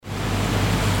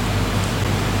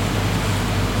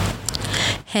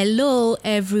Hello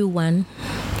everyone,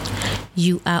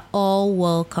 you are all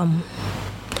welcome.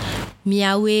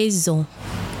 Miawezo.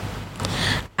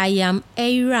 I am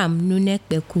Eyram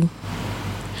Nunekpeku.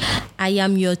 I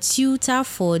am your tutor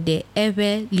for the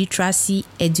Ewe Literacy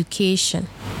Education.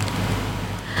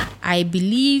 I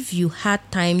believe you had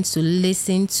time to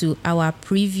listen to our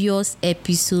previous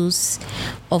episodes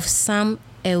of some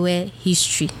Ewe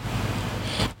history.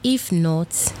 If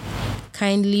not,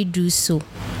 kindly do so.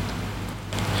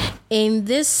 In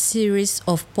this series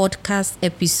of podcast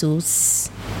episodes,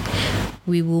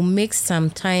 we will make some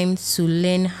time to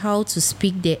learn how to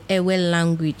speak the Ewe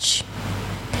language.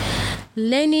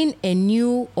 Learning a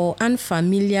new or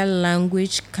unfamiliar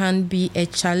language can be a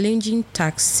challenging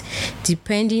task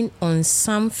depending on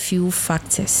some few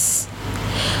factors.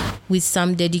 With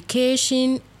some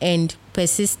dedication and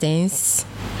persistence,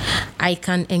 I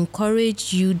can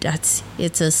encourage you that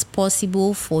it is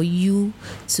possible for you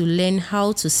to learn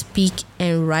how to speak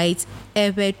and write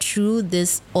Ewe through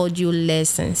these audio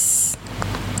lessons.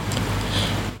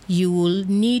 You will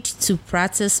need to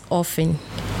practice often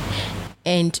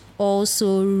and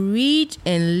also read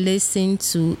and listen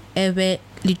to Ewe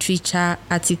literature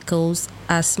articles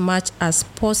as much as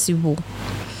possible,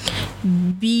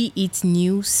 be it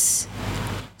news,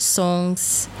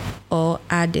 songs, or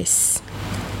others.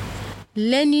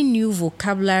 Learning new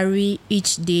vocabulary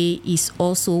each day is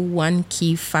also one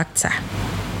key factor.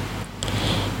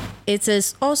 It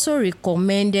is also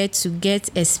recommended to get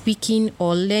a speaking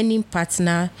or learning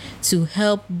partner to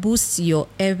help boost your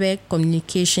Ewe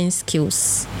communication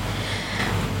skills.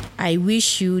 I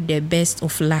wish you the best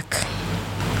of luck.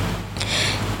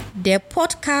 The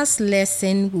podcast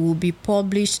lesson will be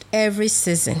published every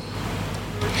season.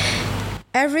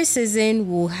 Every season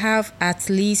will have at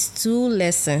least 2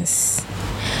 lessons.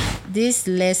 These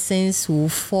lessons will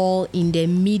fall in the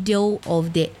middle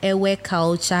of the Ewe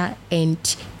culture and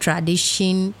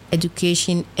tradition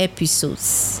education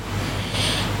episodes.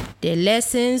 The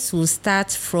lessons will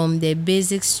start from the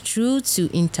basics through to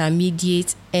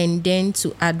intermediate and then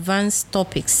to advanced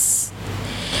topics.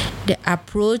 The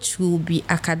approach will be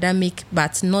academic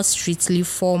but not strictly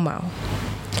formal.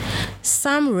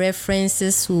 Some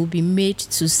references will be made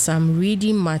to some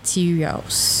reading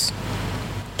materials.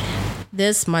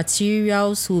 These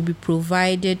materials will be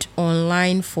provided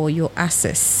online for your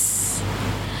access.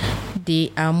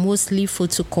 They are mostly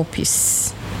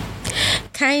photocopies.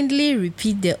 Kindly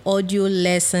repeat the audio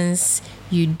lessons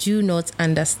you do not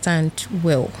understand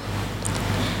well.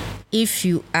 If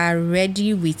you are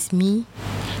ready with me,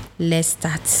 let's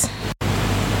start.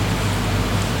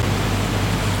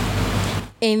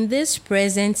 In this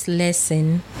present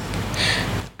lesson,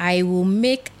 I will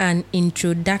make an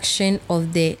introduction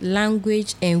of the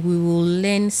language and we will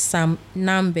learn some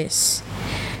numbers,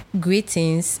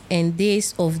 greetings, and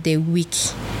days of the week.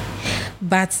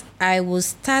 But I will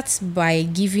start by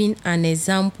giving an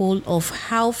example of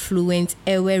how fluent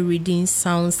Ewe reading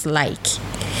sounds like.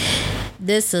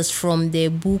 This is from the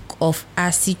book of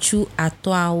Asichu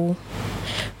Atuao,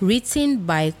 written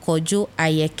by Kojo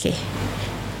Ayeke,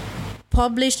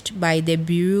 published by the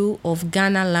Bureau of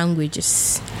Ghana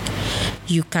Languages.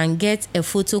 You can get a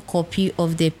photocopy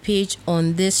of the page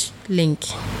on this link,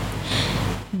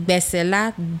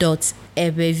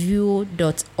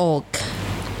 besela.eweview.org.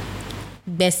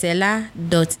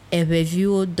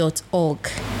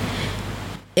 besela.eweview.org.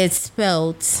 It's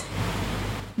spelled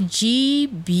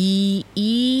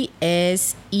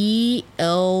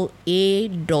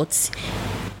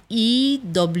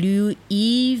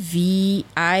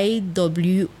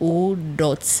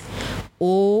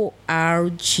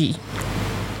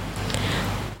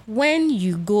When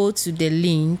you go to the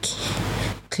link,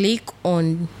 click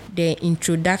on the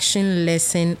introduction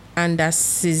lesson under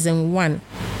season 1.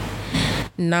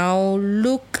 Now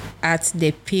look at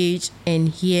the page and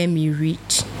hear me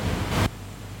read.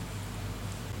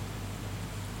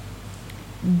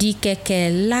 Dikeke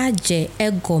laje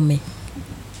egome.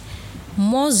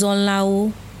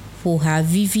 Mozonlao poha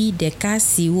vivi de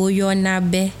kasi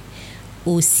woyonabe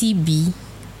osibi.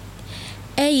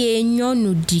 Eye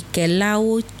nyonu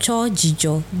dikelao cho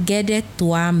jijo gede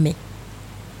tuame.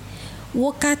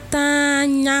 Wokata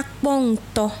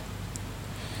nyakpongto.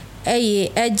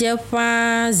 Eye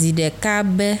ejepa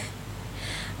zidekabe.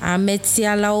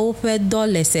 Ametialao pe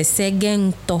dole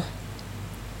sesegento.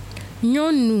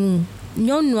 Nyonu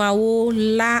awo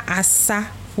la asa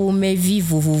pomevi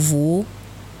vovovo.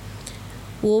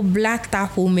 Wo blata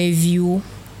pomevi wo.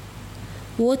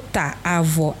 Wo ta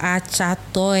avo acha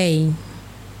toei.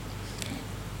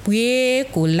 Pwe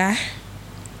kola.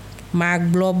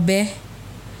 Maglobe.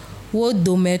 Wo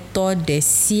dometɔ ɖe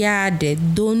sia ɖe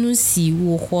do nu si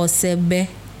wòxɔ se be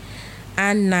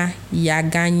ana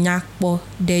yeaganya kpɔ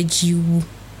ɖe dzi wu.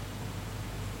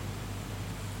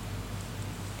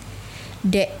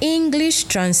 The English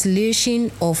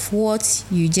translation of what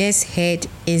you just heard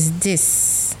is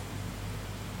this.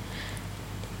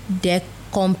 The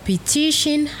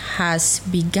competition has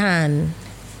begun.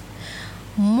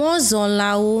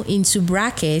 Mozolao into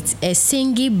brackets a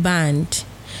singing band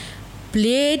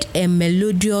played a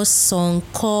melodious song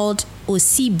called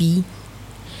Osibi,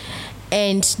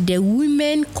 and the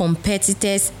women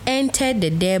competitors entered the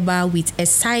derby with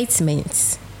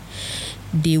excitement.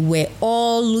 They were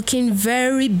all looking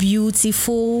very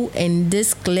beautiful, and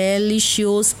this clearly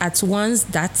shows at once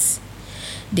that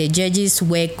the judges'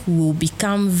 work will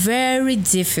become very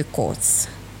difficult.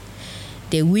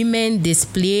 The women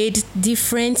displayed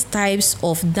different types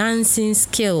of dancing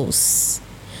skills.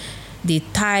 They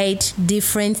tied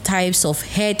different types of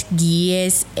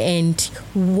headgears and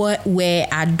were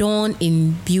adorned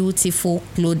in beautiful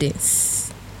clothing.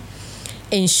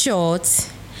 In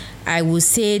short, I will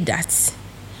say that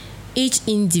each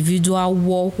individual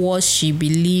wore what she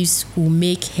believes will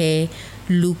make her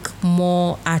look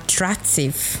more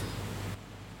attractive.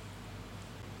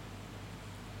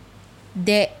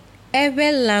 The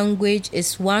Ewe language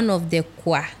is one of the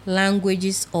Kwa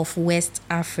languages of West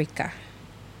Africa.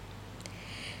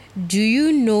 Do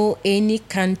you know any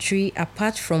country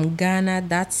apart from Ghana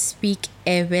that speak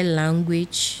Ewe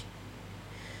language?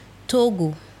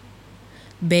 Togo,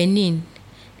 Benin,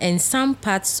 and some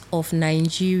parts of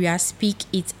Nigeria speak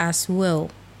it as well.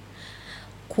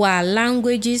 Kwa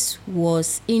languages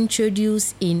was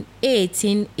introduced in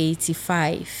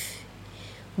 1885.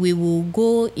 We will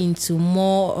go into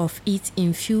more of it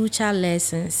in future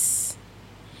lessons.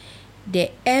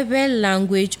 The Ewe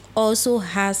language also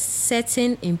has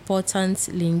certain important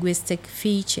linguistic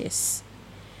features.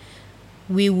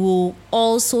 We will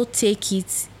also take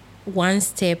it one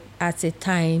step at a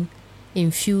time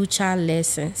in future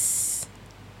lessons.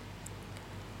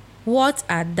 What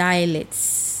are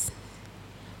dialects?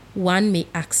 One may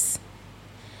ask.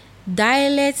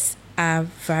 Dialects are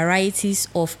varieties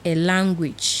of a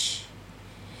language.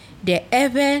 The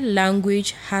Ewe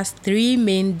language has three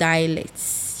main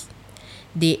dialects.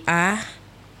 They are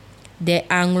the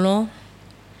Anglo,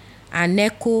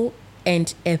 Aneko,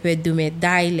 and Ewedume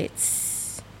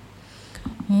dialects.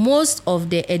 Most of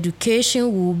the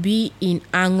education will be in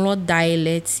Anglo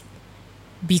dialects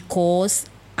because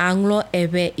Anglo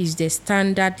Ewe is the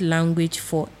standard language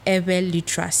for Ewe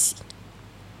literacy.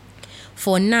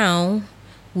 For now,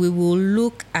 we will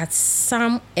look at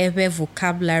some Ewe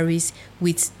vocabularies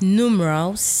with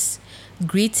numerals,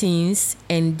 greetings,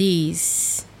 and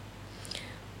days.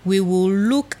 We will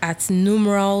look at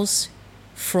numerals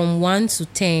from 1 to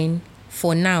 10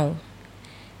 for now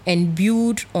and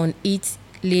build on it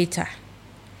later.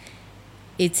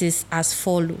 It is as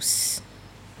follows.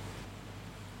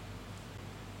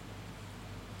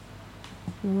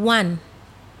 1.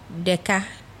 Deka.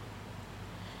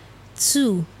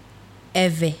 2.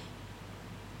 Ewe.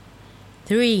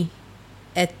 3.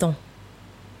 Eton.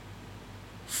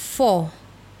 4.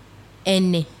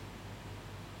 Ene.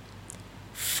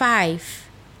 5.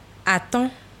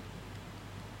 Aton.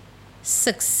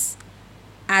 6.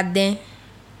 Aden.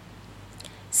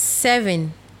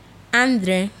 7.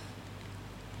 Andre.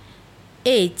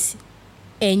 8.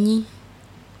 Eni.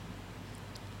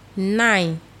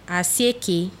 9.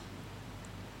 Asieke.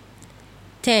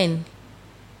 10.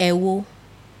 Ewo.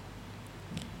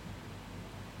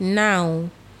 Now,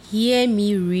 hear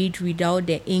me read without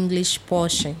the English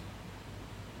portion.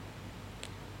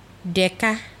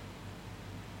 Deka.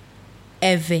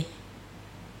 Ewe.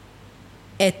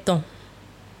 Eton.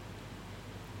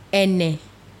 Ene.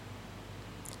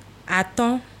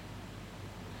 Aton.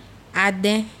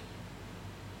 Aden.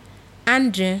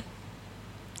 Andre.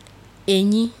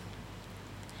 Eni.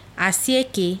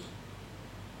 Asieke.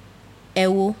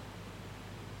 Ewo.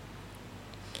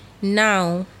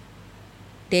 Now,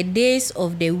 the days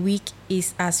of the week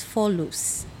is as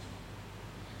follows.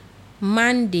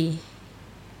 Monday,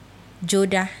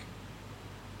 Joda.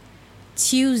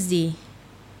 Tuesday,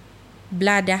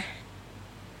 Blada.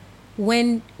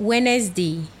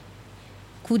 Wednesday,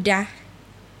 Kuda.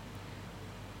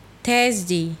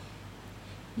 Thursday,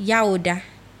 Yaoda.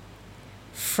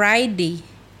 Friday,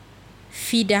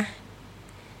 Fida.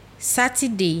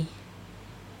 Saturday,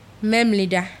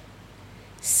 Memlida.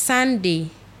 Sunday,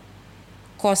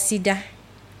 Kosida.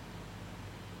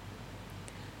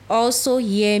 Also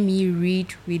hear me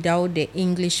read without the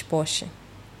English portion.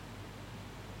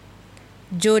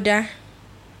 Joda,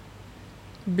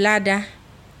 Blada,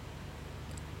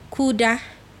 kuda,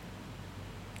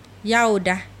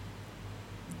 yauda,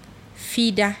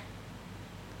 fida,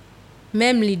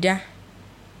 memlida,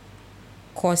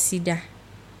 kosida.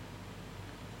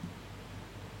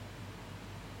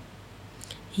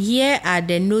 Here are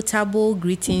the notable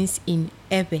greetings in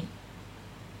Ewe.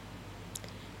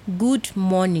 Good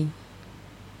morning.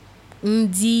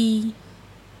 Ndi.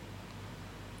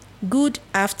 Good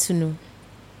afternoon.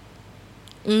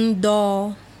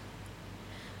 Ndo.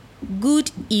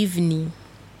 Good evening.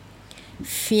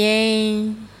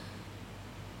 Fien.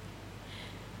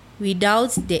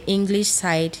 Without the English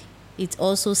side, it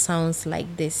also sounds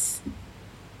like this.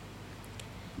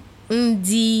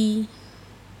 Ndi.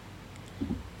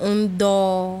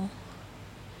 Ndo.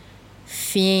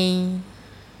 Fien.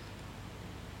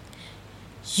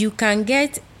 You can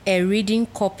get a reading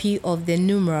copy of the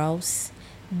numerals,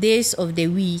 days of the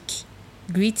week,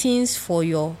 greetings for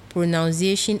your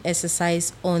pronunciation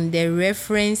exercise on the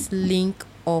reference link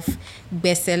of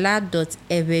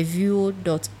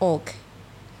besela.eweview.org.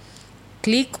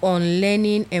 Click on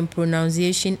Learning and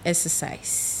Pronunciation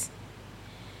Exercise.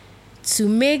 To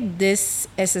make this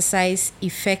exercise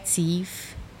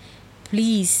effective,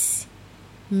 please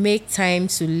make time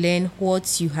to learn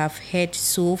what you have heard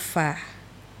so far.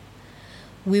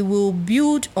 We will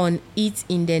build on it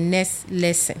in the next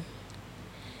lesson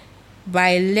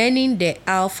by learning the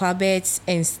alphabet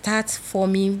and start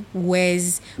forming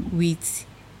words with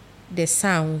the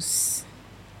sounds.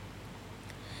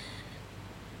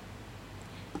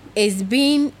 It's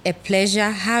been a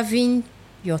pleasure having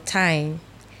your time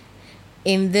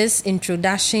in this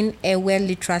introduction Ewe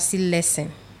Literacy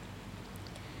lesson.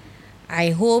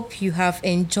 I hope you have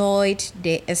enjoyed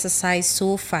the exercise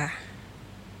so far.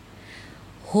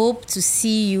 Hope to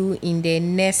see you in the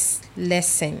next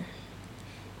lesson.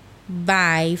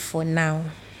 Bye for now.